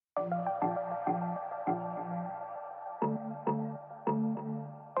Hey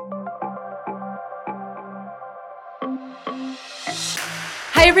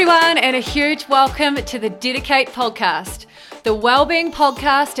everyone, and a huge welcome to the Dedicate podcast, the wellbeing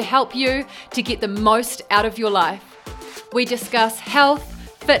podcast to help you to get the most out of your life. We discuss health,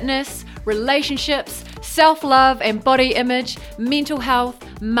 fitness, relationships, self-love and body image, mental health,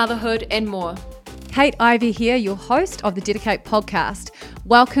 motherhood, and more. Kate Ivey here, your host of the Dedicate podcast.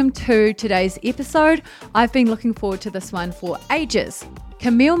 Welcome to today's episode. I've been looking forward to this one for ages.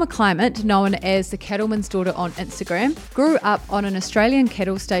 Camille McClymont, known as the Cattleman's Daughter on Instagram, grew up on an Australian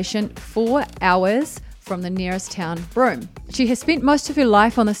cattle station 4 hours from the nearest town, Broome. She has spent most of her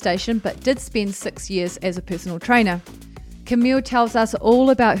life on the station, but did spend 6 years as a personal trainer. Camille tells us all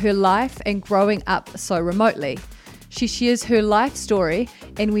about her life and growing up so remotely. She shares her life story,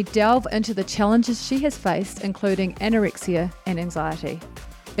 and we delve into the challenges she has faced, including anorexia and anxiety.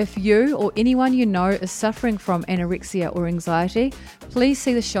 If you or anyone you know is suffering from anorexia or anxiety, please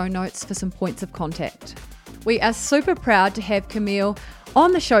see the show notes for some points of contact. We are super proud to have Camille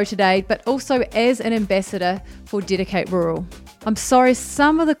on the show today, but also as an ambassador for Dedicate Rural. I'm sorry,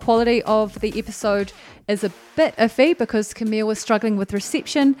 some of the quality of the episode is a bit iffy because Camille was struggling with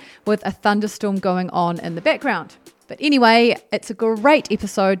reception with a thunderstorm going on in the background. But anyway, it's a great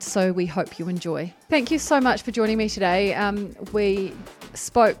episode, so we hope you enjoy. Thank you so much for joining me today. We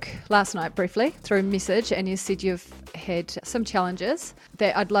spoke last night briefly through message, and you said you've had some challenges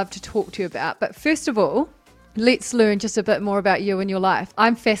that I'd love to talk to you about. But first of all, let's learn just a bit more about you and your life.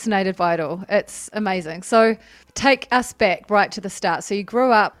 I'm fascinated by it all. It's amazing. So take us back right to the start. So you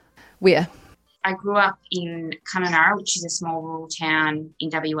grew up where? I grew up in Kununurra, which is a small rural town in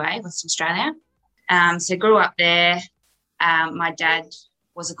WA, Western Australia. So grew up there. My dad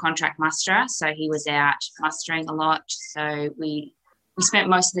was a contract musterer, so he was out mustering a lot. So we spent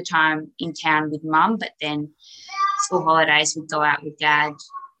most of the time in town with mum, but then school holidays we'd go out with dad.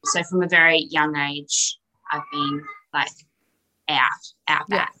 So from a very young age, I've been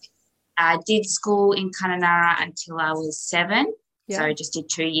outback. I did school in Kununurra until I was 7. Yeah. So I just did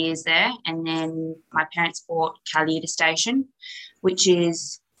 2 years there. And then my parents bought Camille Station, which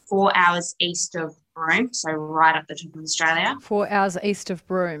is 4 hours east of Broome, so right up the top of Australia. 4 hours east of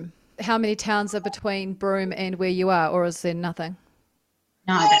Broome. How many towns are between Broome and where you are, or is there nothing?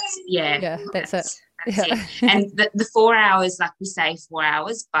 No, that's it. That's it. And the 4 hours, like we say 4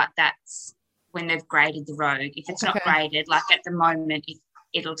 hours, but that's when they've graded the road. If it's not graded, like at the moment,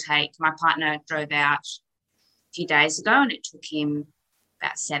 it'll take, my partner drove out a few days ago and it took him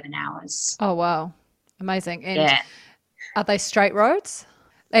about 7 hours. Oh, wow. Amazing. And are they straight roads?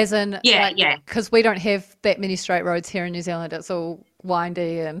 As in, because we don't have that many straight roads here in New Zealand. It's all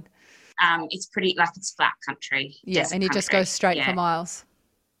windy and... it's pretty, it's flat country. Yeah, and you just go straight for miles.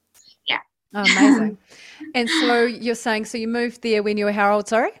 Yeah. Oh, amazing. And so you're saying, so you moved there when you were how old,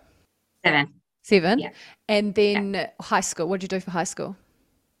 sorry? 7. Yeah. And then high school, what did you do for high school?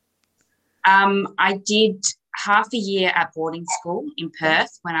 I did half a year at boarding school in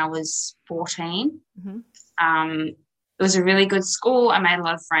Perth when I was 14. Mm-hmm. It was a really good school. I made a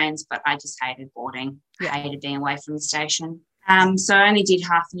lot of friends, but I just hated boarding. I hated being away from the station. So I only did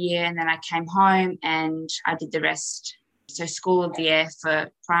half a year and then I came home and I did the rest. So School of the Air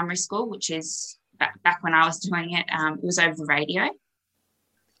for primary school, which is back when I was doing it, it was over the radio.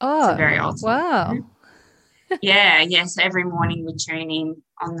 Oh, so very old school. Wow. Yeah. So every morning we'd tune in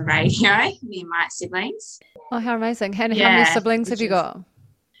on the radio, me and my siblings. Oh, how amazing. How many siblings have you got?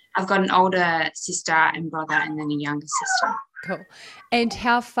 I've got an older sister and brother and then a younger sister. Cool. And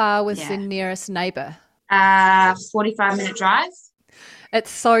how far was the nearest neighbour? 45-minute drive. It's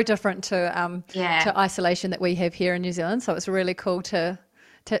so different to isolation that we have here in New Zealand. So it's really cool to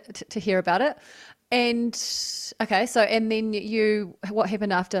hear about it. And and then what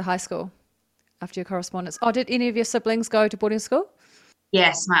happened after high school, after your correspondence? Oh, did any of your siblings go to boarding school?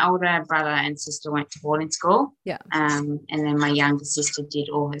 Yes, my older brother and sister went to boarding school. Yeah. And then my younger sister did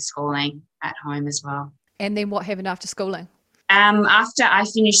all her schooling at home as well. And then what happened after schooling? After I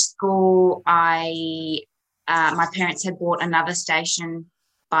finished school, my parents had bought another station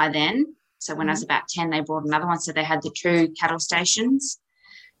by then. So when I was about 10, they bought another one. So they had the 2 cattle stations.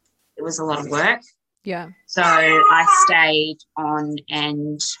 It was a lot of work. Yeah. So I stayed on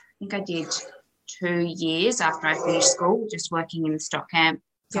and I think I did 2 years after I finished school, just working in the stock camp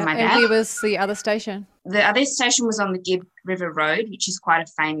for my dad. And where was the other station? The other station was on the Gibb River Road, which is quite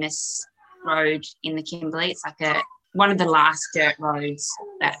a famous road in the Kimberley. It's like one of the last dirt roads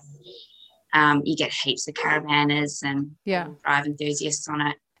that you get heaps of caravanners and drive enthusiasts on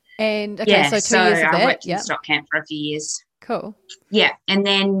it. And so 2 years of that. I worked in the stock camp for a few years. Cool. Yeah. And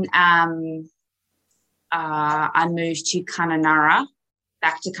then I moved to Kununurra,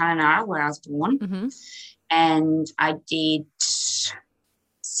 back to Kununurra where I was born. Mm-hmm. And I did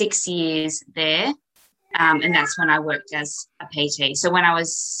 6 years there. And that's when I worked as a PT. So when I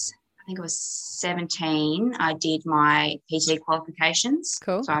think it was 17, I did my PT qualifications.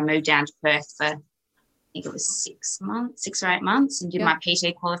 Cool. So I moved down to Perth for, I think it was 6 or 8 months, and did my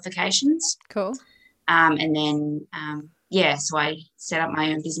PT qualifications. Cool. And then, so I set up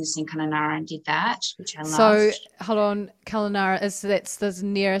my own business in Kununurra and did that, which I loved. So hold on, Kununurra, that's the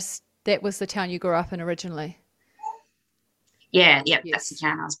nearest, that was the town you grew up in originally? Yeah, that's the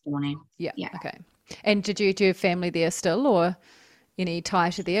town I was born in. Yeah. Okay. And do you have family there still, or any tie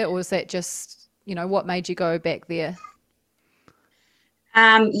to there, or was that just, what made you go back there?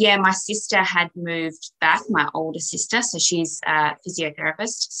 My sister had moved back, my older sister, so she's a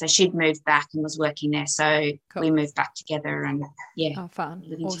physiotherapist, so she'd moved back and was working there, so cool. We moved back together and fun.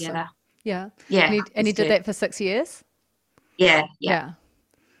 Living awesome. together. Yeah. Yeah. And you did that for 6 years? Yeah.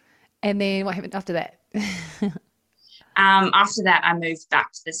 And then what happened after that? After that, I moved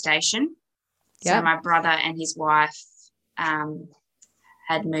back to the station. So Yeah. my brother and his wife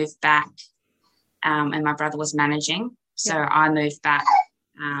had moved back, and my brother was managing. So I moved back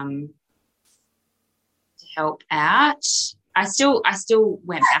to help out. I still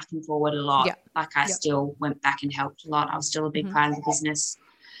went back and forward a lot. Yeah. I still went back and helped a lot. I was still a big part of the business.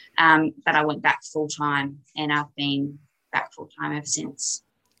 But I went back full time, and I've been back full time ever since.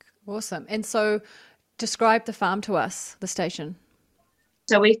 Awesome. And so describe the farm to us, the station.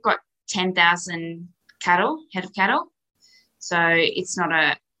 So we've got 10,000 head of cattle. So it's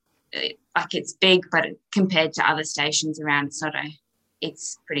not it's big, but compared to other stations around,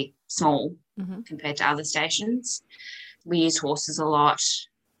 it's pretty small compared to other stations. We use horses a lot.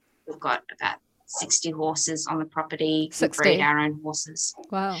 We've got about 60 horses on the property. 60? We breed our own horses.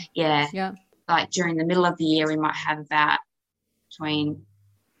 Wow. Yeah. Yeah. Like during the middle of the year, we might have about between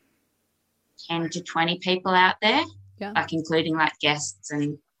 10 to 20 people out there, including guests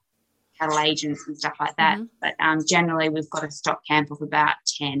and cattle agents and stuff like that. But generally we've got a stock camp of about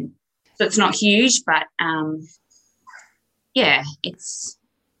 10. So it's not huge, but it's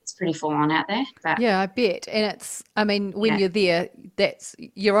pretty full on out there. But yeah, I bet. And when you're there,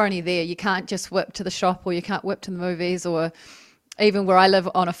 you're only there. You can't just whip to the shop, or you can't whip to the movies, or even where I live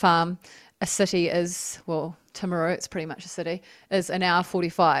on a farm, a city is, Timaru, it's pretty much a city, is an hour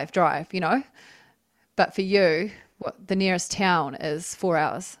 45 drive, But for you, the nearest town is 4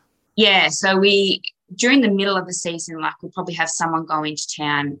 hours. Yeah, so during the middle of the season, we probably have someone go into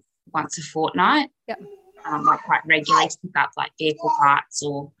town once a fortnight. Yeah. Quite regularly to pick up vehicle parts,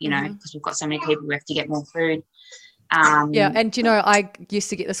 or because we've got so many people, we have to get more food. And I used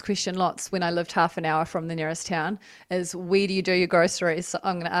to get this question lots when I lived half an hour from the nearest town, is where do you do your groceries? So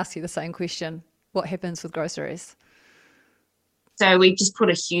I'm going to ask you the same question. What happens with groceries? So we just put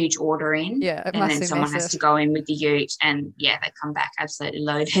a huge order in, and then someone has to go in with the ute, and they come back absolutely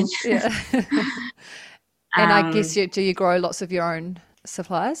loaded. Yeah. And I guess do you grow lots of your own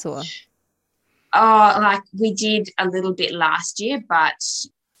supplies, or? We did a little bit last year, but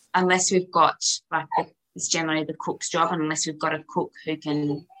unless we've got it's generally the cook's job, and unless we've got a cook who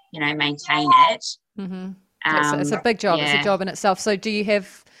can, maintain it. Mm-hmm. It's a big job. Yeah. It's a job in itself. So do you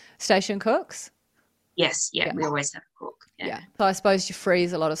have station cooks? Yes. Yeah. We always have a cook. Yeah. So I suppose you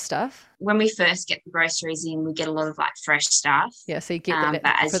freeze a lot of stuff. When we first get the groceries in, we get a lot of fresh stuff. Yeah. So you get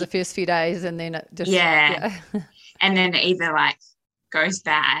that for the first few days, and then it just and then it either goes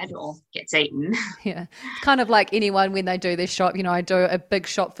bad or gets eaten. Yeah. It's kind of like anyone when they do their shop, I do a big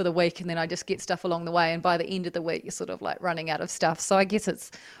shop for the week, and then I just get stuff along the way, and by the end of the week you're sort of running out of stuff. So I guess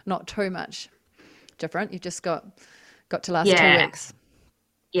it's not too much different. You've just got to last 2 weeks.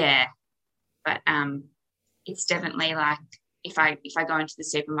 Yeah. But it's definitely if I go into the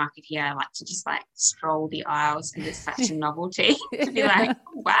supermarket here, I like to just stroll the aisles, and it's such a novelty to be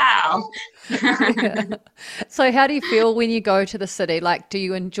wow. Yeah. So how do you feel when you go to the city? Do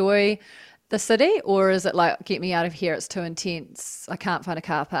you enjoy the city, or is it get me out of here, it's too intense, I can't find a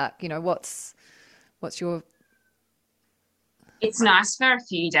car park? What's your... It's nice for a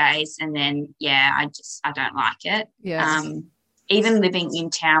few days, and then I don't like it. Yeah. Even living in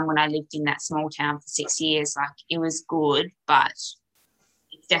town, when I lived in that small town for 6 years, it was good, but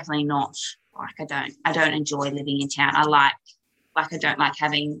it's definitely not I don't enjoy living in town. I don't like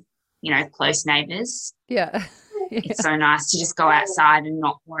having, close neighbours. Yeah. It's so nice to just go outside and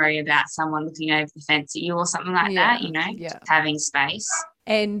not worry about someone looking over the fence at you or something like that, just having space.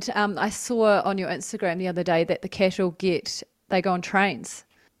 And I saw on your Instagram the other day that the cattle they go on trains.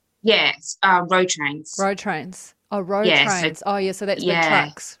 Yes, road trains. Road trains. Oh, road trains. So that's big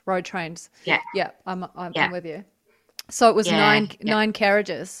trucks, road trains. Yeah. Yeah, I'm with you. So it was nine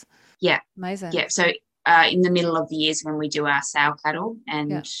carriages. Yeah. Amazing. Yeah. So in the middle of the years when we do our sale cattle,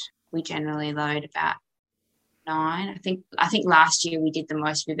 and we generally load about 9. I think last year we did the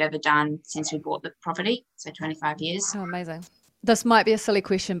most we've ever done since we bought the property, so 25 years. Oh, amazing. This might be a silly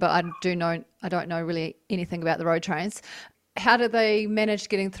question, but I don't know really anything about the road trains. How do they manage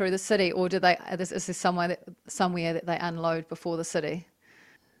getting through the city, or is there somewhere that they unload before the city?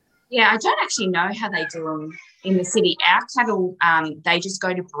 Yeah, I don't actually know how they do them in the city. Our cattle, they just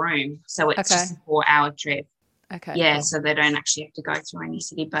go to Broome, so it's just a 4-hour trip. Okay. Yeah, cool. so they don't actually have to go through any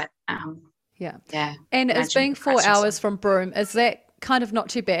city, but yeah. Yeah. And it's being 4 hours from Broome, is that kind of not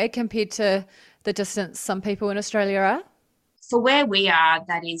too bad compared to the distance some people in Australia are? For where we are,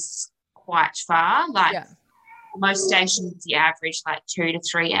 that is quite far. Most stations, the average 2 to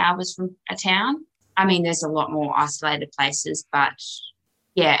 3 hours from a town. I mean, there's a lot more isolated places, but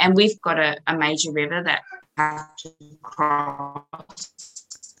yeah, and we've got a major river that have to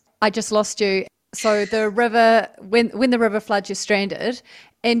cross. I just lost you. So the river, when the river floods, you're stranded,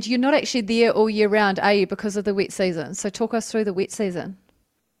 and you're not actually there all year round, are you, because of the wet season? So talk us through the wet season.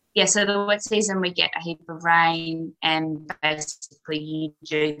 Yeah, so the wet season we get a heap of rain, and basically you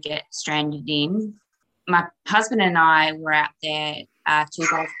do get stranded in. My husband and I were out there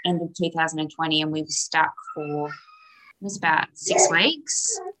end of 2020, and we were stuck for it was about 6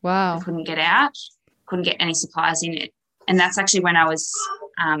 weeks. Wow. We couldn't get out, couldn't get any supplies in it. And that's actually when I was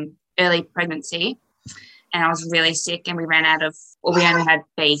early pregnancy, and I was really sick, and we only had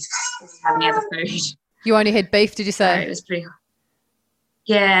beef. We didn't have any other food. You only had beef, did you say? So it was pretty.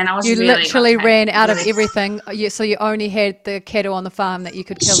 Yeah, and I was. You literally ran out of everything. So you only had the cattle on the farm that you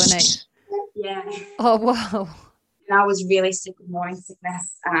could kill and eat. Yeah. Oh wow. And I was really sick with morning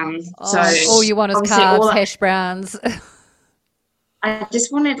sickness. So all you want is carbs, hash browns. I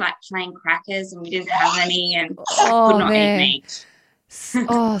just wanted plain crackers, and we didn't have any, and I could not eat meat.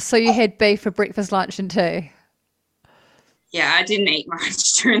 So you had beef for breakfast, lunch, and tea. Yeah, I didn't eat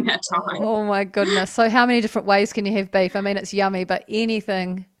much during that time. Oh my goodness. So how many different ways can you have beef? I mean, it's yummy, but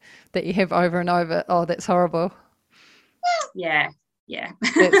anything that you have over and over, that's horrible. Yeah.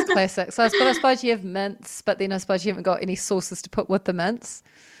 That's classic. So I suppose you have mince, but then I suppose you haven't got any sauces to put with the mince.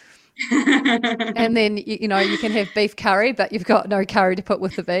 And then, you can have beef curry, but you've got no curry to put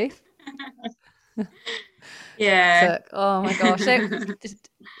with the beef. Yeah. So, oh my gosh.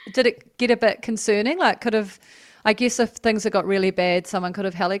 Did it get a bit concerning? I guess if things had got really bad, someone could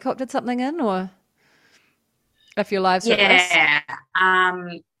have helicoptered something in, or if your lives were at risk?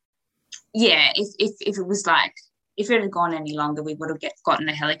 Yeah. If it was if it had gone any longer, we would have gotten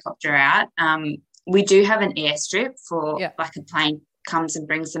a helicopter out. We do have an airstrip for a plane comes and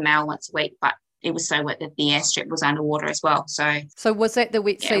brings the mail once a week, but it was so wet that the airstrip was underwater as well. So was that the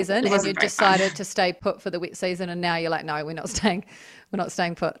wet season, and you decided to stay put for the wet season, and now you're like, no, we're not staying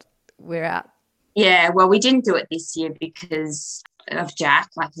put, we're out? Yeah, well, we didn't do it this year because of Jack,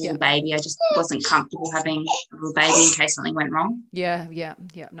 a little baby. I just wasn't comfortable having a little baby in case something went wrong. Yeah.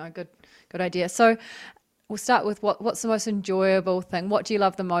 No, good idea. So we'll start with what's the most enjoyable thing? What do you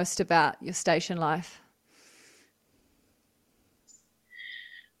love the most about your station life?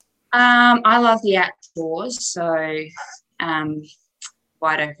 I love the outdoors, so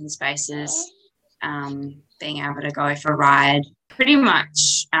wide open spaces, being able to go for a ride. Pretty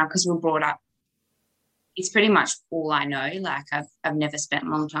much, because we're brought up, it's pretty much all I know. I've never spent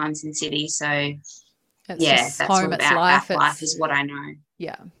long times in cities, so that's home, all about life. Life is what I know.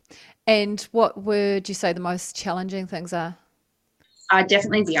 Yeah. And what would you say the most challenging things are?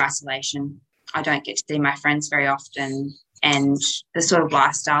 Definitely the isolation. I don't get to see my friends very often, and the sort of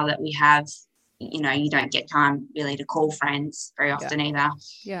lifestyle that we have, you don't get time really to call friends very often either.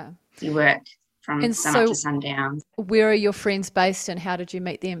 Yeah. You work from sun up to sundown. Where are your friends based, and how did you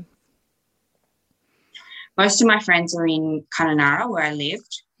meet them? Most of my friends are in Kununurra, where I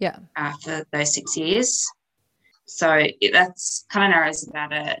lived for those 6 years. So Kununurra is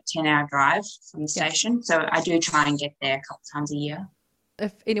about a 10-hour drive from the station. So I do try and get there a couple of times a year.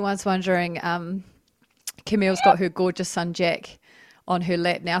 If anyone's wondering, Camille's got her gorgeous son Jack on her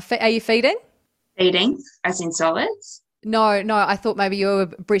lap now. Are you feeding? Feeding, as in solids? No, I thought maybe you were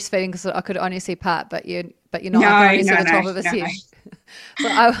breastfeeding because I could only see part, but you're not. No, I can only see the top of his head. So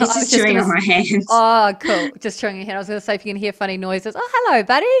I was just chewing on my hands. Oh, cool. Just chewing your hand. I was going to say, if you can hear funny noises. Oh, hello,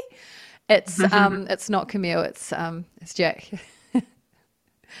 buddy. It's not Camille. It's Jack.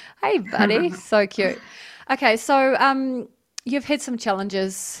 Hey, buddy. So cute. Okay, so You've had some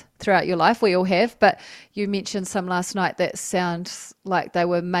challenges throughout your life. We all have, but you mentioned some last night that sound like they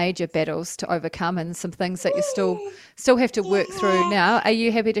were major battles to overcome and some things that you still have to work through now. Are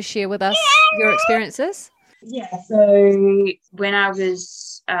you happy to share with us your experiences? Yeah, so when I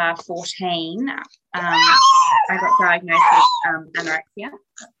was 14, I got diagnosed with anorexia.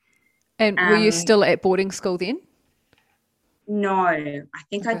 And were you still at boarding school then? No, I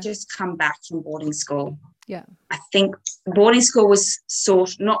think I'd just come back from boarding school. Yeah. I think boarding school was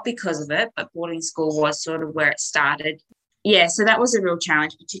not because of it, but boarding school was sort of where it started. Yeah, so that was a real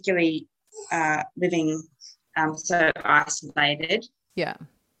challenge, particularly living so isolated. Yeah.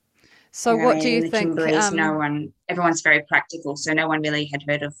 So what do you think? Everyone's very practical, so no one really had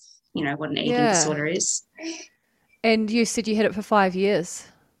heard of, what an eating disorder is. And you said you had it for 5 years.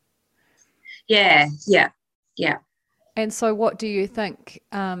 Yeah. And so what do you think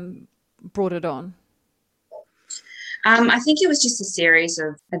brought it on? I think it was just a series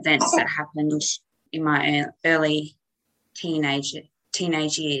of events that happened in my early teenage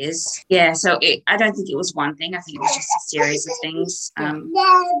years. Yeah, so I don't think it was one thing. I think it was just a series of things, a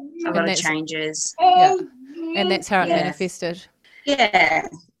lot of changes. Yeah, and that's how it manifested. Yeah.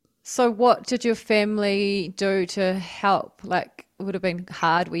 So what did your family do to help? Like, it would have been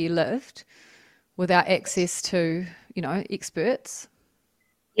hard where you lived without access to, experts.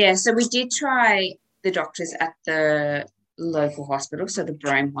 Yeah, so we did try the doctors at the local hospital, so the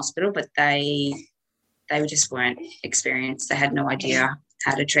Brome Hospital, but they just weren't experienced. They had no idea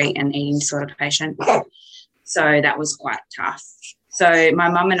how to treat an eating disorder patient. So that was quite tough. So my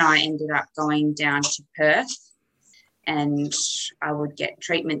mum and I ended up going down to Perth, and I would get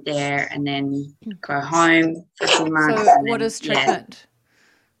treatment there and then go home for a few months. So what is treatment?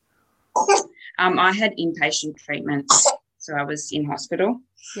 I had inpatient treatment, so I was in hospital.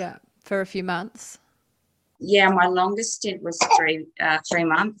 Yeah, for a few months. Yeah, my longest stint was 3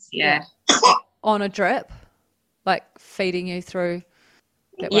 months. Yeah. On a drip, like feeding you through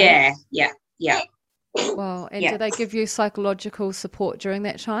that way? Yeah. Wow. And do they give you psychological support during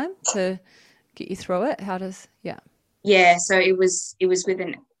that time to get you through it? Yeah, so it was with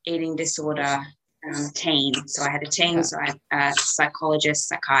an eating disorder team. So I had a team, so I had a psychologist,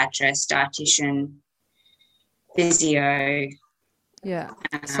 psychiatrist, dietitian, physio. Yeah.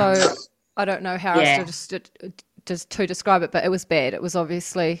 So I don't know how else to describe it, but it was bad. It was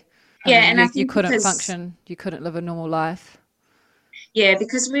obviously, you couldn't function, you couldn't live a normal life. Yeah,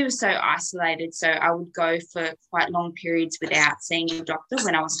 because we were so isolated. So I would go for quite long periods without seeing a doctor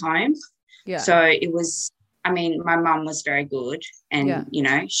when I was home. Yeah. So it was, my mum was very good, and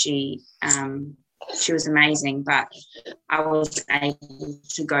she was amazing, but I was able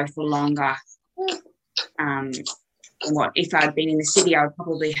to go for longer. If I'd been in the city, I would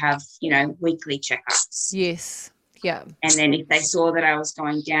probably have, weekly checkups. Yes. Yeah. And then if they saw that I was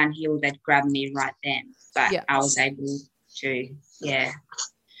going downhill, they'd grab me right then. But I was able to,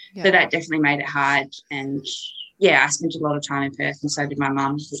 So that definitely made it hard. And I spent a lot of time in Perth, and so did my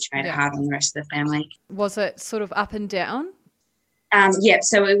mum, which made it hard on the rest of the family. Was it sort of up and down?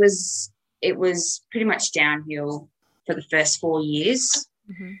 So it was pretty much downhill for the first 4 years.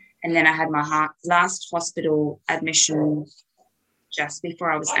 Mm-hmm. And then I had my last hospital admission just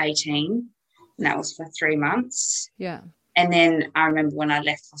before I was 18, and that was for 3 months. Yeah. And then I remember when I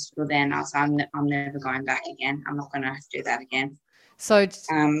left hospital then, I was like, I'm never going back again. I'm not going to do that again. So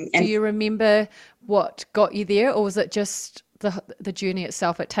do you remember what got you there, or was it just the journey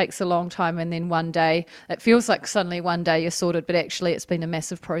itself? It takes a long time, and then one day, it feels like suddenly one day you're sorted, but actually it's been a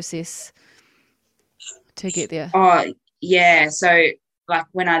massive process to get there. Oh, yeah. So like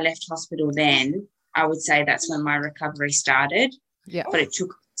when I left hospital then, I would say that's when my recovery started. Yeah. But it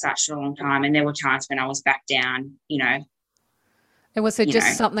took such a long time, and there were times when I was back down, And was there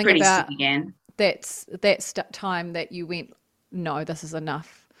just something about that time that you went, no, this is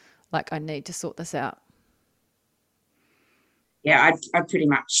enough, like I need to sort this out? Yeah, I pretty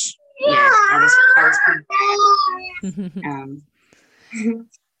much, I was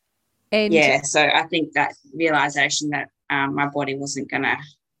and so I think that realization that my body wasn't going to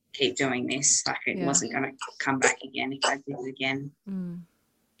keep doing this, like it wasn't going to come back again if I did it again.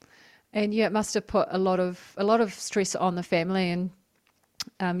 And it must have put a lot of stress on the family,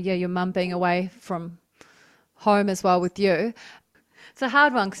 and your mum being away from home as well with you. It's a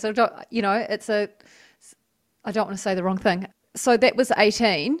hard one because I don't want to say the wrong thing. So that was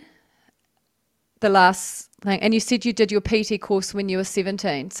 18, the last thing. And you said you did your PT course when you were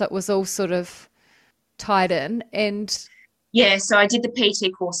 17. So it was all sort of tied in. And Yeah, so I did the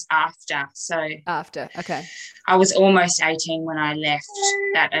PT course after. So After, okay. I was almost 18 when I left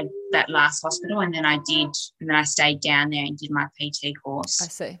that last hospital, and then I stayed down there and did my PT I course.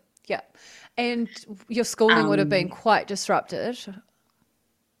 see. Yeah. And your schooling would have been quite disrupted.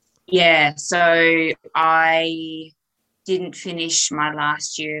 Yeah, so I didn't finish my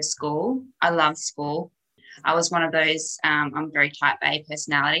last year of school. I loved school. I was one of those, I'm a very type A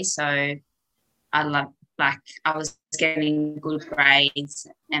personality, so I was getting good grades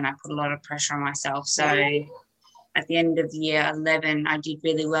and I put a lot of pressure on myself. So at the end of year 11, I did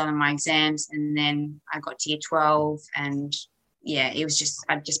really well in my exams, and then I got to year 12, and yeah,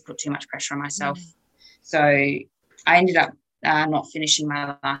 I just put too much pressure on myself. So I ended up not finishing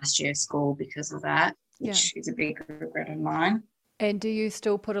my last year of school because of that, which is a big regret of mine. And do you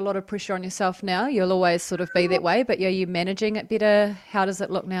still put a lot of pressure on yourself now? You'll always sort of be that way, but are you managing it better? How does it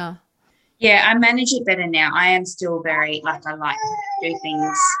look now? Yeah, I manage it better now. I am still very, I like to do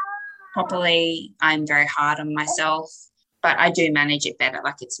things properly. I'm very hard on myself, but I do manage it better.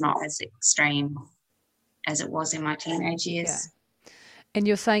 Like, it's not as extreme as it was in my teenage years. Yeah. And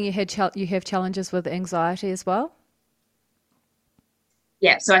you're saying you have challenges with anxiety as well?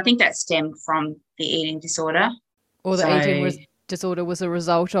 Yeah, so I think that stemmed from the eating disorder. Or the eating disorder was a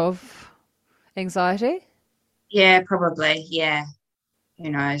result of anxiety? Yeah, probably, yeah. Who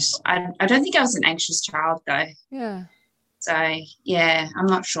knows? I don't think I was an anxious child, though. Yeah. So, yeah, I'm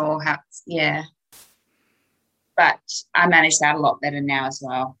not sure how, yeah. But I manage that a lot better now as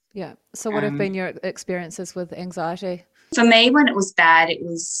well. Yeah. So what have been your experiences with anxiety? For me, when it was bad, it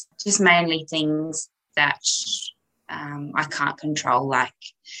was just mainly things that I can't control, like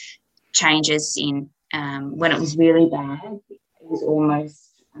changes in when it was really bad. It was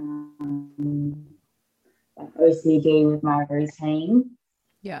almost like OCD with my routine.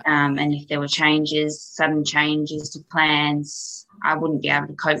 Yeah. And if there were sudden changes to plans, I wouldn't be able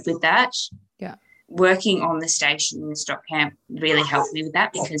to cope with that. Yeah. Working on the station in the stock camp really helped me with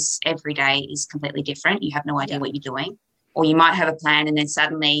that, because every day is completely different. You have no idea what you're doing. Or you might have a plan and then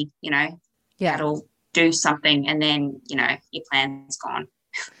suddenly, that'll do something, and then, your plan's gone.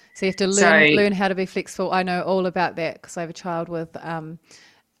 So you have to learn how to be flexible. I know all about that because I have a child with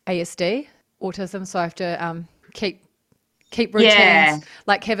ASD, autism, so I have to keep routines,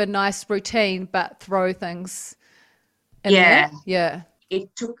 like have a nice routine, but throw things in there. Yeah.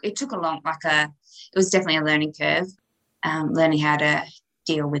 It took a long, it was definitely a learning curve, learning how to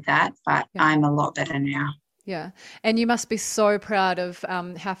deal with that, but I'm a lot better now. Yeah. And you must be so proud of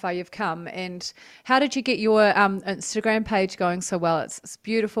how far you've come. And how did you get your Instagram page going so well? It's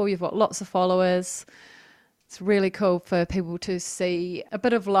beautiful. You've got lots of followers. It's really cool for people to see a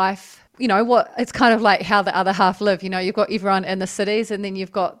bit of life. It's kind of like how the other half live. You've got everyone in the cities, and then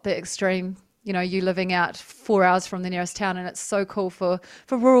you've got the extreme, you living out 4 hours from the nearest town. And it's so cool for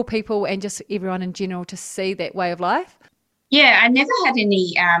rural people and just everyone in general to see that way of life. Yeah, I never had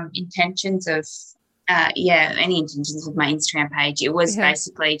any intentions of any intentions with my Instagram page. It was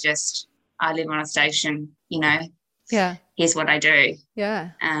basically just, I live on a station, here's what I do. Yeah.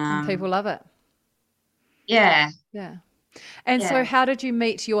 And people love it. Yeah. Yeah. And so how did you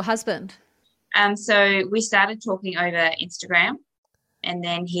meet your husband? So we started talking over Instagram, and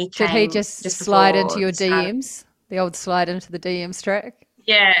then he came. Did he just slide into your DMs? The old slide into the DMs track?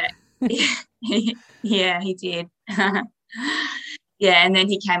 Yeah. Yeah, he did. Yeah, and then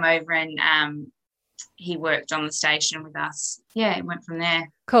he came over and he worked on the station with us. Yeah, it went from there.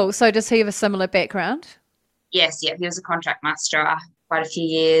 Cool. So does he have a similar background? Yes, yeah. He was a contract master quite a few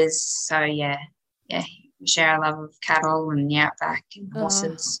years. So, yeah, we share a love of cattle and the Outback and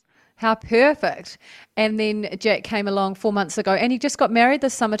horses. How perfect. And then Jack came along 4 months ago, and he just got married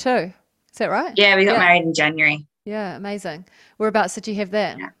this summer too. Is that right? Yeah, we got married in January. Yeah, amazing. Whereabouts did you have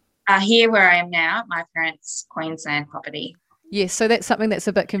that? Here where I am now, my parents' Queensland property. Yes, so that's something that's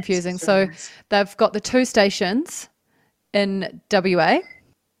a bit confusing. So they've got the 2 stations in WA.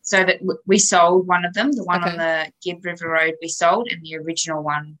 So that we sold one of them, the one on the Gibb River Road we sold, and the original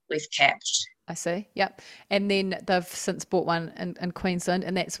one we've kept. I see, yep. And then they've since bought one in Queensland,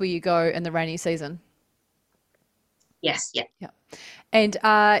 and that's where you go in the rainy season. Yes, yeah. Yep. And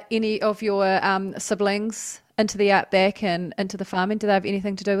are any of your siblings into the Outback and into the farming? Do they have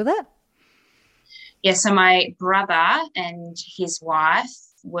anything to do with it? Yeah, so my brother and his wife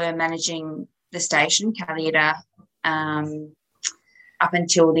were managing the station, Calliada, up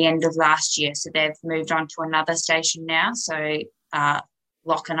until the end of last year. So they've moved on to another station now. So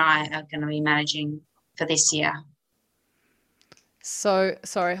Locke and I are going to be managing for this year. So,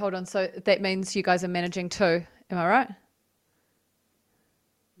 sorry, hold on. So that means you guys are managing 2, am I right?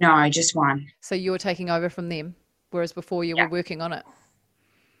 No, just 1. So you're taking over from them? whereas before you were working on it.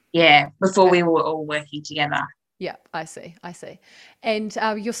 Yeah, before we were all working together. Yeah, I see. And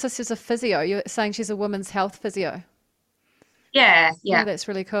your sister's a physio. You're saying she's a women's health physio. Yeah. Oh, that's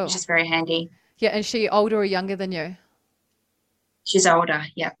really cool. Which is very handy. Yeah, and is she older or younger than you? She's older,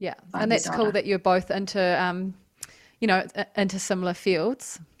 yeah. Yeah, and that's cool that you're both into, into similar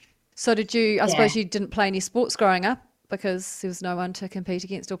fields. So did you, I suppose you didn't play any sports growing up because there was no one to compete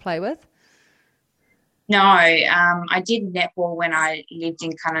against or play with? No, I did netball when I lived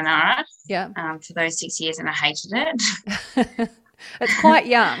in Kununurra for those 6 years, and I hated it. It's quite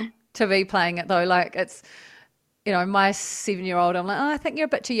young to be playing it though. Like it's, my 7-year-old, I'm like, I think you're a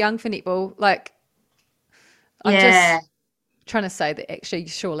bit too young for netball. Like, I'm just trying to say that actually,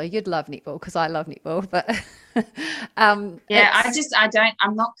 surely you'd love netball because I love netball, but I'm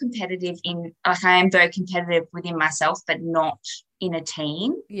not competitive I am very competitive within myself, but not in a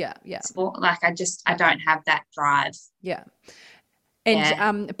team sport. Like I don't have that drive. Yeah.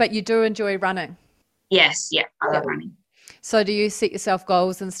 And but you do enjoy running? Yes, I love running. So do you set yourself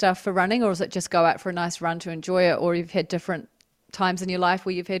goals and stuff for running, or is it just go out for a nice run to enjoy it, or you've had different times in your life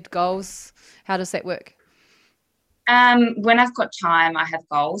where you've had goals? How does that work? When I've got time, I have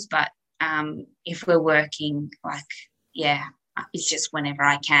goals, but if we're working, it's just whenever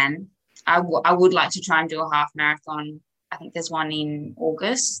I can. I would like to try and do a half marathon. I think there's one in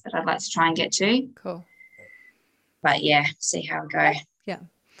August that I'd like to try and get to. Cool. But see how we go. Yeah.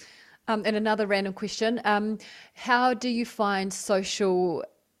 And another random question. How do you find social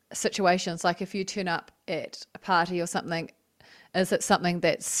situations? Like if you turn up at a party or something, is it something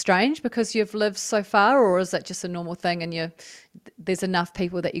that's strange because you've lived so far, or is it just a normal thing and there's enough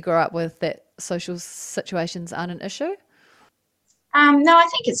people that you grow up with that social situations aren't an issue? No, I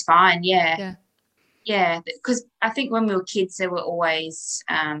think it's fine. Yeah. Because I think when we were kids, there were always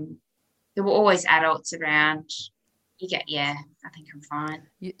adults around. I think I'm fine.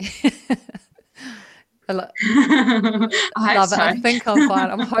 I love it. I think I'm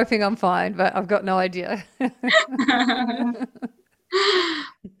fine. I'm hoping I'm fine, but I've got no idea.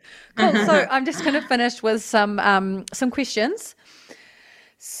 Cool. So I'm just going to finish with some questions.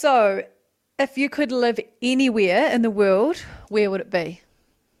 So if you could live anywhere in the world, where would it be?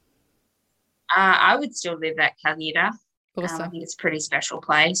 I would still live at Camille. Awesome. I think it's a pretty special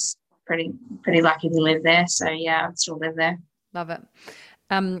place. Pretty lucky to live there. So I'd still live there. Love it.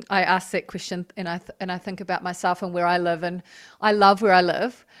 I asked that question and I think about myself and where I live, and I love where I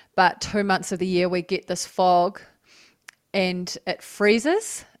live, but 2 months of the year we get this fog and it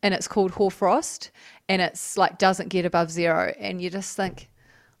freezes and it's called hoarfrost and it's like doesn't get above zero, and you just think,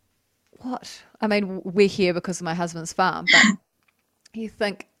 what? I mean, we're here because of my husband's farm, but you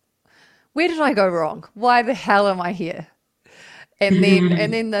think, where did I go wrong? Why the hell am I here? And then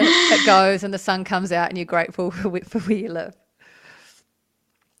it goes and the sun comes out and you're grateful for where you live.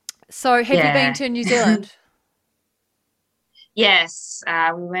 So have you been to New Zealand? Yes,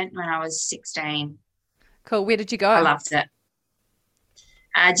 we went when I was 16. Cool. Where did you go? I loved it.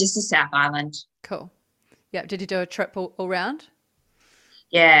 Just the South Island. Cool. Yeah. Did you do a trip all round?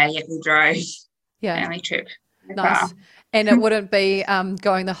 Yeah, we drove. Yeah. Family trip. Nice. And it wouldn't be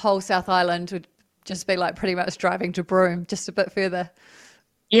going the whole South Island, would just be like pretty much driving to Broome, just a bit further.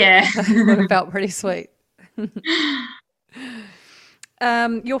 Yeah. It would have felt pretty sweet.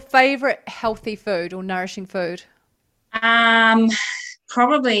 Your favourite healthy food or nourishing food?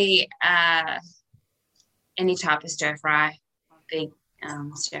 Probably any type of stir fry. I'm a big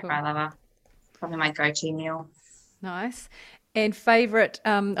stir fry lover. Probably my go-to meal. Nice. And favourite,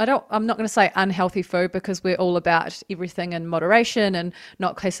 I'm not going to say unhealthy food because we're all about everything in moderation and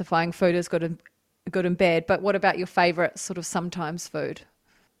not classifying food as good and bad. But what about your favourite sort of sometimes food?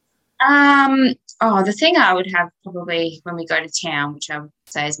 The thing I would have probably when we go to town, which I would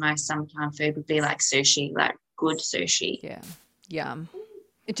say is my sometime food, would be like sushi, like good sushi. Yeah, yum.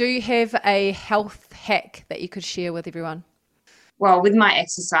 Do you have a health hack that you could share with everyone? Well, with my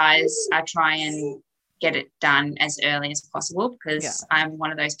exercise, I try and get it done as early as possible because I'm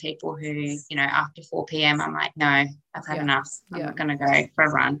one of those people who, after 4 p.m, I'm like, no, I've had enough. I'm not going to go for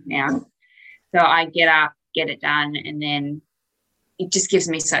a run now. So I get up, get it done, and then it just gives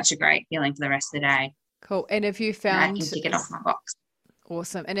me such a great feeling for the rest of the day. Cool. And have you found... I can tick it off my box.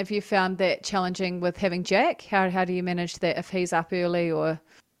 Awesome. And have you found that challenging with having Jack? How do you manage that if he's up early or...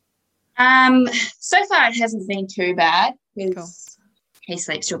 So far it hasn't been too bad because he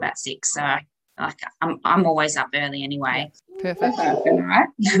sleeps till about 6, so I'm always up early anyway. Perfect. Right.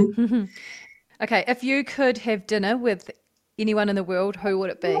 Okay, if you could have dinner with anyone in the world, who would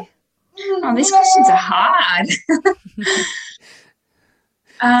it be? Oh, these questions are hard.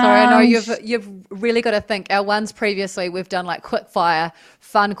 Sorry, I know you've really got to think. Our ones previously, we've done like quick fire,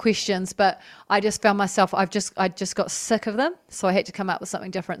 fun questions, but I just found myself, I just got sick of them, so I had to come up with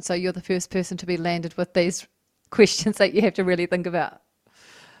something different. So you're the first person to be landed with these questions that you have to really think about.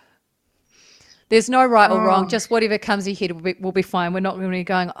 There's no right or wrong, just whatever comes ahead will be fine. We're not going to be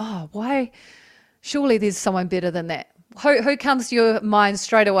going, oh, why? Surely there's someone better than that. Who comes to your mind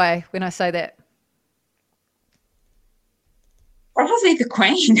straight away when I say that? Probably the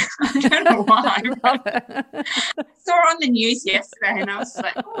Queen. I don't know why. I saw her on the news yesterday and I was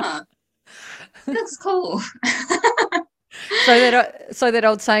like, oh, that's cool. So that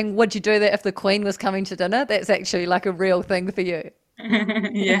old saying, would you do that if the Queen was coming to dinner? That's actually like a real thing for you.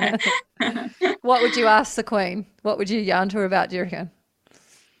 Yeah. What would you ask the Queen? What would you yarn to her about, do you reckon?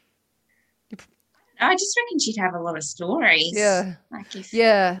 I just reckon she'd have a lot of stories. Yeah.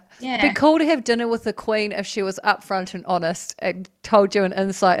 It'd be cool to have dinner with the Queen if she was upfront and honest and told you an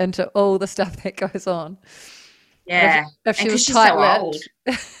insight into all the stuff that goes on. Yeah. If she was tight-lipped.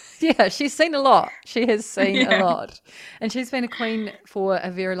 So yeah, she's seen a lot. She has seen a lot. And she's been a queen for a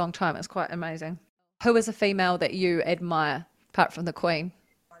very long time. It's quite amazing. Who is a female that you admire apart from the Queen?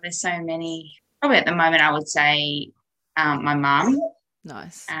 There's so many. Probably at the moment I would say my mum.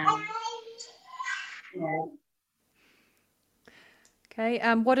 Nice. Yeah. Okay.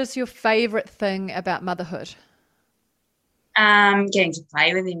 What is your favourite thing about motherhood? Getting to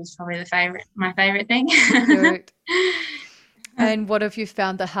play with him is probably my favourite thing. Good. And what have you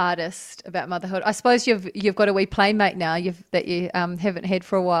found the hardest about motherhood? I suppose you've got a wee playmate now that you haven't had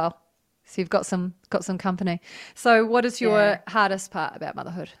for a while, so you've got some company. So what is your hardest part about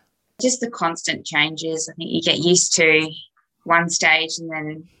motherhood? Just the constant changes. I think you get used to one stage and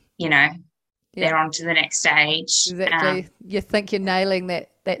then they're on to the next stage. Exactly. You think you're nailing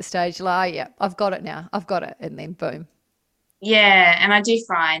that stage. Like, yeah, I've got it now. I've got it, and then boom. Yeah, and I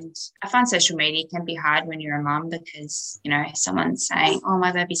find social media can be hard when you're a mum because, someone's saying, oh,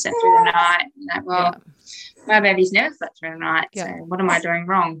 my baby slept through the night. And like, well, my baby's never slept through the night, so what am I doing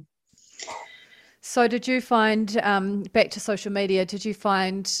wrong? So did you find, back to social media, have you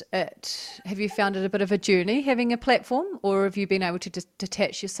found it a bit of a journey having a platform, or have you been able to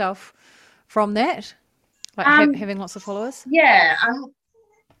detach yourself from that, like having lots of followers? Yeah,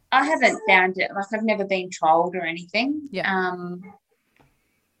 I haven't found it, like I've never been trolled or anything. Yeah.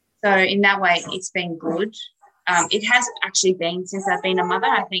 So in that way, it's been good. It has actually been since I've been a mother.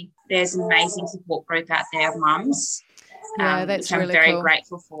 I think there's an amazing support group out there of mums. Yeah, that's which I'm really very cool.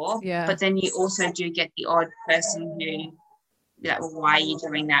 grateful for. Yeah. But then you also do get the odd person who, like, well, why are you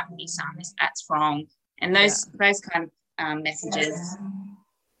doing that with your son? That's wrong. And those kind of messages,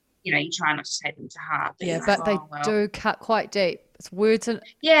 you try not to take them to heart. But they do cut quite deep. It's words and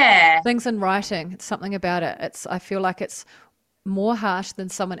things in writing. It's something about it. I feel like it's more harsh than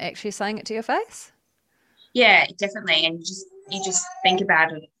someone actually saying it to your face. Yeah, definitely. And you just think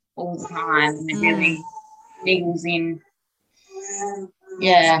about it all the time, and it really niggles in.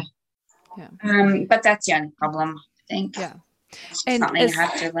 Yeah. But that's the only problem, I think. Yeah. It's something you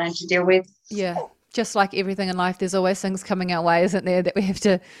have to learn to deal with. Yeah. Just like everything in life, there's always things coming our way, isn't there, that we have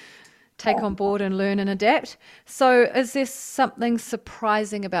to take on board and learn and adapt. So is there something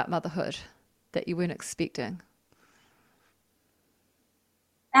surprising about motherhood that you weren't expecting?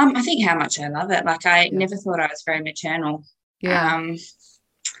 I think how much I love it. Like I never thought I was very maternal. Yeah.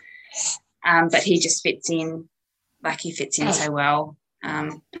 But he just fits in. Like he fits in so well.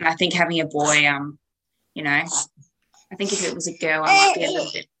 And I think having a boy, I think if it was a girl, I might be a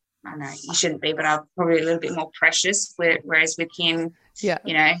little bit, I don't know, you shouldn't be, but I'm probably a little bit more precious. Whereas with him, chuck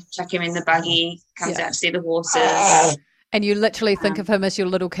him in the buggy, comes out to see the horses. And you literally think of him as your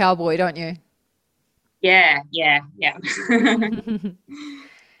little cowboy, don't you? Yeah.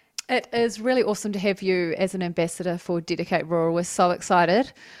 It is really awesome to have you as an ambassador for Dedicate Rural. We're so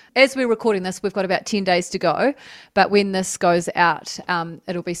excited. As we're recording this, we've got about 10 days to go, but when this goes out,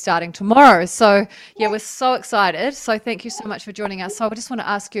 it'll be starting tomorrow. So, we're so excited. So thank you so much for joining us. So I just want to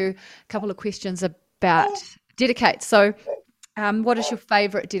ask you a couple of questions about Dedicate. So what is your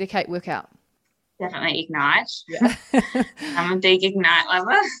favourite Dedicate workout? Definitely Ignite. Yeah. I'm a big Ignite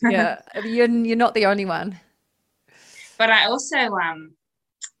lover. Yeah, you're not the only one. But I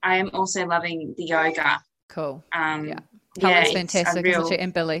am also loving the yoga. Cool. Helen's fantastic, isn't she?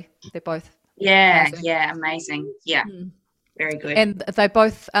 And Billy, they're both amazing. Yeah, very good. And they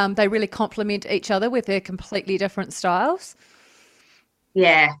both they really complement each other with their completely different styles.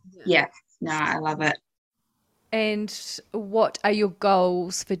 Yeah. No, I love it. And what are your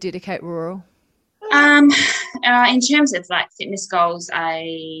goals for Dedicate Rural? In terms of like fitness goals,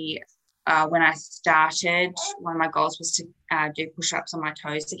 I when I started, one of my goals was to do push-ups on my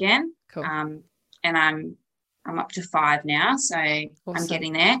toes again. Cool. And I'm up to 5 now, so awesome. I'm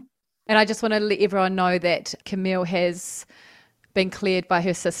getting there. And I just want to let everyone know that Camille has been cleared by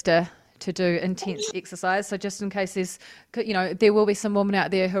her sister to do intense exercise. So just in case there's, there will be some women out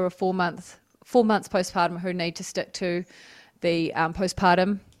there who are 4 months postpartum who need to stick to the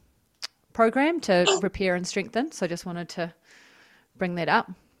postpartum program to repair and strengthen. So just wanted to bring that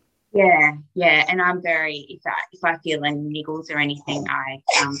up. Yeah, and I'm very, if I feel any niggles or anything, I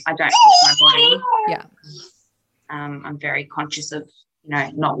don't push my body. Yeah. I'm very conscious of,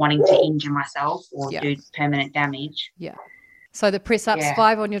 not wanting to injure myself or do permanent damage. Yeah. So the press-ups,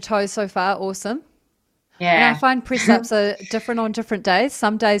 5 on your toes so far, awesome. Yeah. And I find press-ups are different on different days.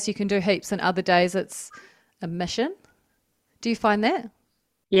 Some days you can do heaps and other days it's a mission. Do you find that?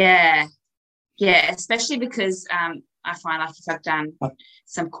 Yeah, especially because I find like if I've done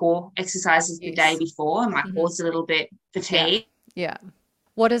some core exercises the day before, my core's a little bit fatigued. Yeah.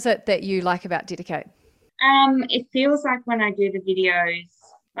 What is it that you like about Dedicate? It feels like when I do the videos,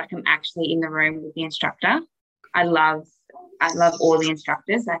 like I'm actually in the room with the instructor. I love all the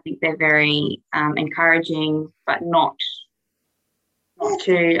instructors. I think they're very encouraging, but not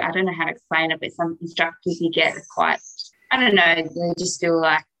too, I don't know how to explain it, but some instructors you get are quite, I don't know, they just feel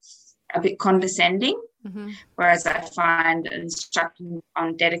like a bit condescending. Mm-hmm. Whereas I find instructing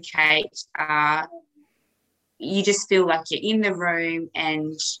on Dedicate, you just feel like you're in the room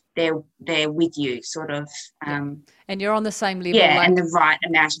and they're with you, sort of. And you're on the same level. Yeah, and the right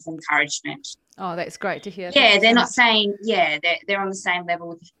amount of encouragement. Oh, that's great to hear. Yeah, they're not saying, they're on the same level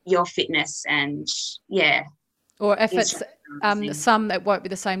with your fitness and, Or if it's some that won't be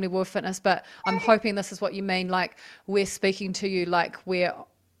the same level of fitness, but I'm hoping this is what you mean, like we're speaking to you like we're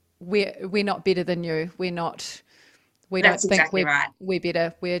not better than you. We don't That's think exactly right. We're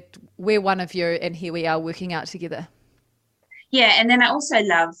better. We're one of you, and here we are working out together. Yeah, and then I also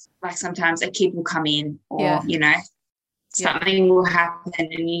love, like, sometimes a kid will come in or, something will happen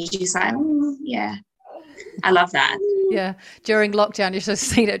and you just like, I love that. Yeah, during lockdown, you should have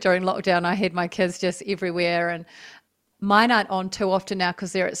seen it during lockdown. I had my kids just everywhere, and mine aren't on too often now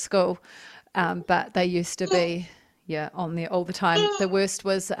because they're at school, but they used to be on there all the time. The worst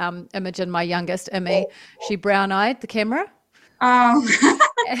was Imogen, my youngest, Imi. She brown-eyed the camera. Oh.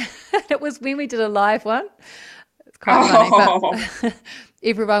 It was when we did a live one. It's quite funny, but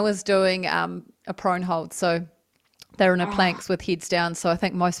everyone was doing a prone hold, so they're in a planks with heads down, so I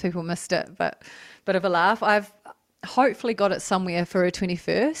think most people missed it, but bit of a laugh. I've hopefully got it somewhere for her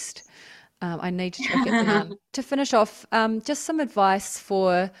 21st. I need to track it down. To finish off, just some advice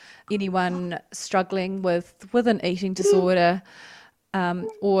for anyone struggling with an eating disorder,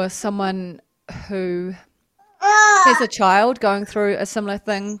 or someone who has a child going through a similar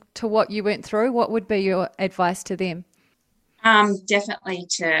thing to what you went through. What would be your advice to them? Definitely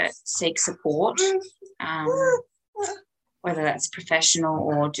to seek support, whether that's professional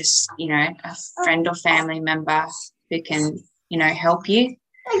or just, a friend or family member who can, help you.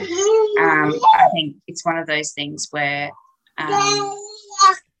 I think it's one of those things where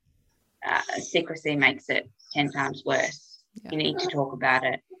secrecy makes it 10 times worse. You need to talk about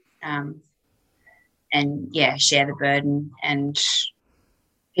it and share the burden, and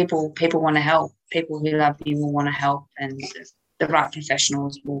people want to help. People who love you will want to help, and the right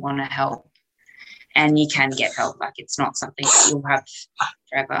professionals will want to help, and you can get help. Like, it's not something that you'll have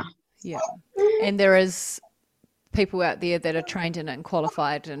forever. Yeah. And there is people out there that are trained in it and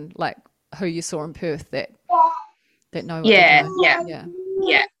qualified, and like who you saw in Perth that know what they're doing.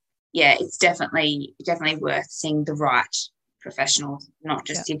 Yeah, it's definitely worth seeing the right professional, not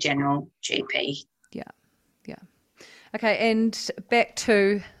just your general GP. Yeah. Okay, and back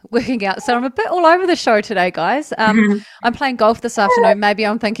to working out. So I'm a bit all over the show today, guys. I'm playing golf this afternoon. Maybe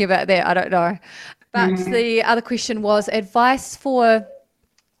I'm thinking about that. I don't know. But the other question was advice for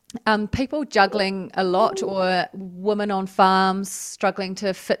people juggling a lot, or women on farms struggling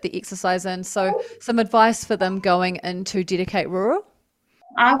to fit the exercise in. So some advice for them going into Dedicate Rural.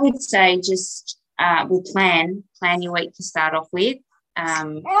 I would say just plan your week to start off with.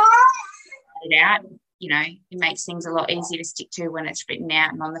 It out. It makes things a lot easier to stick to when it's written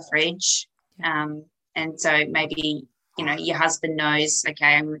out and on the fridge. And so maybe, your husband knows,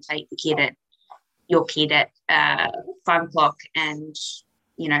 okay, I'm going to take your kid at 5 o'clock, and,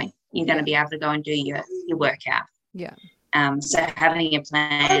 you're going to be able to go and do your workout. Yeah. So having a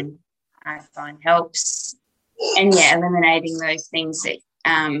plan, I find, helps. And, eliminating those things that,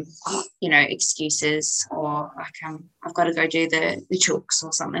 excuses, or like, I've got to go do the chooks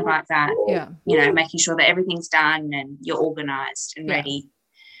or something like that. Yeah. Making sure that everything's done and you're organised and ready.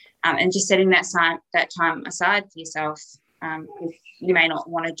 and just setting that time aside for yourself. You may not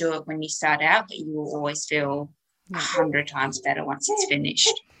want to do it when you start out, but you will always feel 100 times better once it's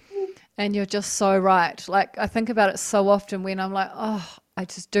finished. And you're just so right. Like, I think about it so often when I'm like, oh, I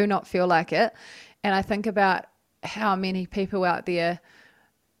just do not feel like it. And I think about how many people out there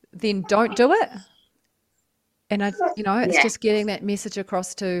then don't do it. And it's just getting that message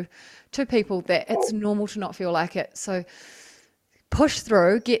across to people that it's normal to not feel like it. So push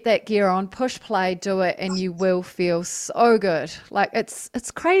through, get that gear on, push play, do it, and you will feel so good. Like, it's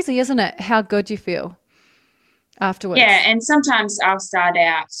crazy, isn't it, how good you feel afterwards? Yeah, and sometimes I'll start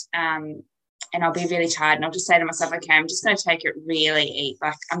out and I'll be really tired, and I'll just say to myself, okay, I'm just going to take it really easy.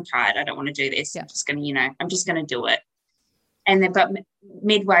 Like, I'm tired, I don't want to do this. Yeah. I'm just going to do it. And then, but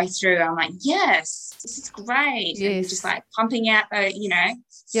midway through, I'm like, yes, this is great. Yes. And just like pumping out, Yeah,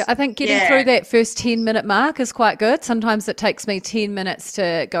 I think getting through that first 10-minute mark is quite good. Sometimes it takes me 10 minutes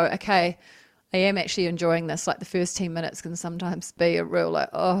to go, okay, I am actually enjoying this. Like, the first 10 minutes can sometimes be a real,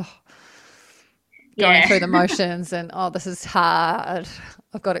 like, going through the motions and, this is hard.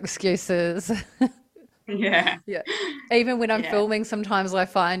 I've got excuses. Yeah. Yeah. Even when I'm filming, sometimes I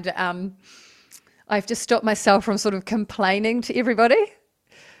find I've just stopped myself from sort of complaining to everybody.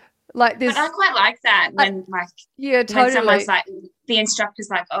 Like, but I quite like that when totally. When someone's like, the instructor's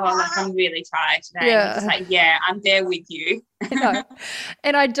like, I'm really tired today. Yeah. And I'm just like, I'm there with you.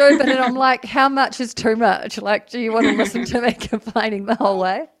 And I do, but then I'm like, how much is too much? Like, do you want to listen to me complaining the whole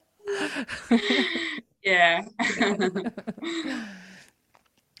way? Yeah.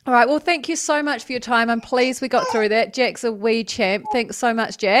 All right. Well, thank you so much for your time. I'm pleased we got through that. Jack's a wee champ. Thanks so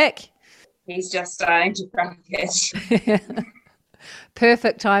much, Jack. He's just starting to practice.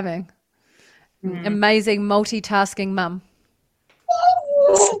 Perfect timing. Amazing multitasking mum.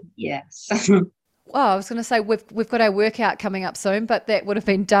 Yes. Well, I was going to say we've got our workout coming up soon, but that would have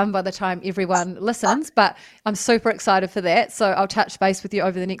been done by the time everyone listens. But I'm super excited for that. So I'll touch base with you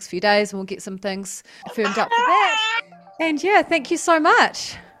over the next few days and we'll get some things firmed up for that. And thank you so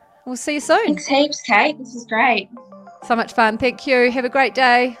much. We'll see you soon. Thanks heaps, Kate. This is great. So much fun. Thank you. Have a great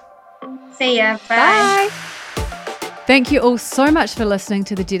day. See ya. Bye. Thank you all so much for listening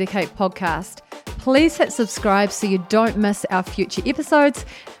to the Dedicate podcast. Please hit subscribe so you don't miss our future episodes.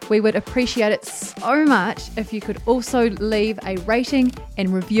 We would appreciate it so much if you could also leave a rating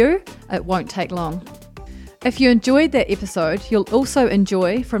and review. It won't take long. If you enjoyed that episode, you'll also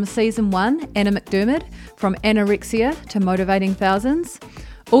enjoy from season 1, Anna McDermott, from Anorexia to Motivating Thousands.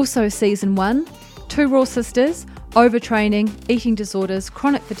 Also season 1, 2 Raw Sisters, Overtraining, Eating Disorders,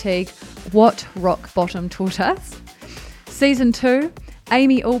 Chronic Fatigue, What Rock Bottom Taught Us. Season 2,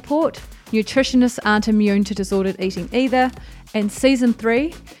 Amy Allport, Nutritionists Aren't Immune to Disordered Eating Either. And Season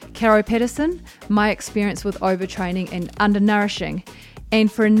 3, Caro Patterson, My Experience with Overtraining and Undernourishing. And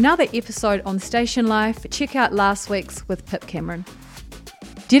for another episode on Station Life, check out last week's with Pip Cameron.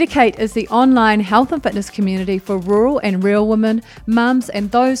 Dedicate is the online health and fitness community for rural and real women, mums,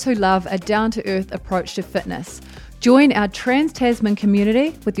 and those who love a down-to-earth approach to fitness. Join our Trans-Tasman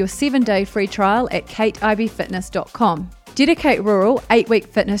community with your 7-day free trial at kateivfitness.com. Dedicate Rural 8-Week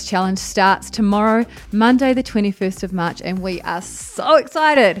Fitness Challenge starts tomorrow, Monday the 21st of March, and we are so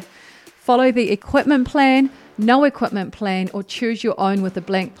excited. Follow the equipment plan, no equipment plan, or choose your own with a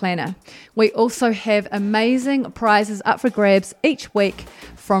blank planner. We also have amazing prizes up for grabs each week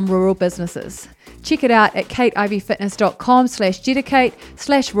from rural businesses. Check it out at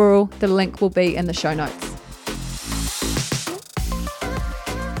kateivfitness.com/dedicate/rural. The link will be in the show notes.